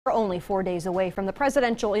We're only 4 days away from the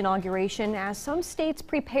presidential inauguration as some states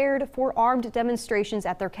prepared for armed demonstrations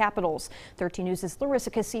at their capitals. 13 News' Larissa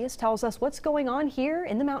Casillas tells us what's going on here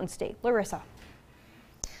in the Mountain State. Larissa.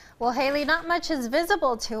 Well, Haley, not much is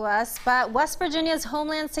visible to us, but West Virginia's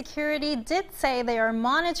Homeland Security did say they are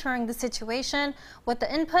monitoring the situation with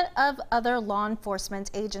the input of other law enforcement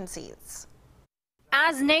agencies.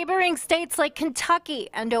 As neighboring states like Kentucky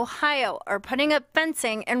and Ohio are putting up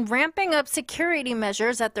fencing and ramping up security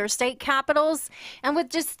measures at their state capitals, and with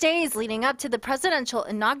just days leading up to the presidential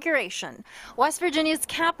inauguration, West Virginia's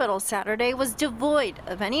capital Saturday was devoid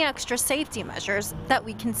of any extra safety measures that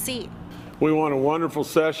we can see. We want a wonderful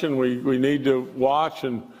session. We need to watch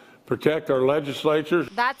and protect our legislatures.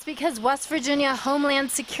 That's because West Virginia Homeland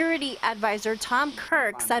Security Advisor Tom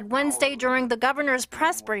Kirk said Wednesday during the governor's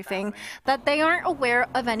press briefing that they aren't aware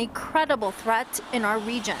of any credible threat in our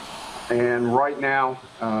region. And right now,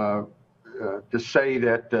 to say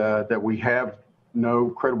that we have no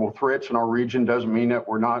credible threats in our region doesn't mean that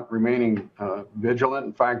we're not remaining vigilant.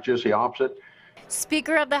 In fact, just the opposite.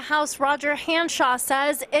 Speaker of the House Roger Hanshaw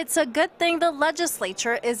says it's a good thing the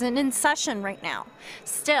legislature isn't in session right now.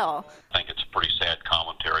 Still, I think it's a pretty sad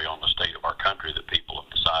commentary on the state of our country that people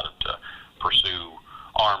have decided to pursue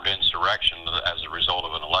armed insurrection as a result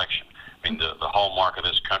of an election. I mean, the hallmark of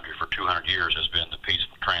this country for 200 years has been the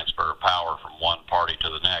peaceful transfer of power from one party to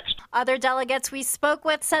the next. Other delegates we spoke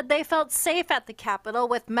with said they felt safe at the Capitol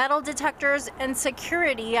with metal detectors and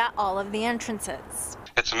security at all of the entrances.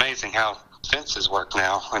 It's amazing how fences work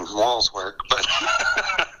now and walls work, but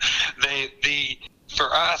for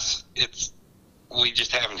us, we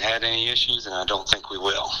just haven't had any issues, and I don't think we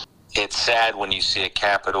will. It's sad when you see a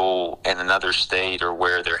capital in another state or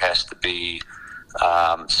where there has to be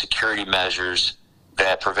security measures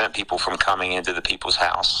that prevent people from coming into the people's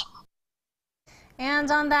house.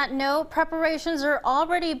 And on that note, preparations are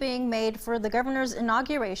already being made for the governor's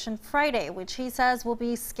inauguration Friday, which he says will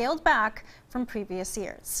be scaled back from previous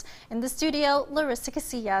years. In the studio, Larissa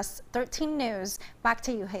Casillas, 13 News. Back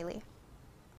to you, Haley.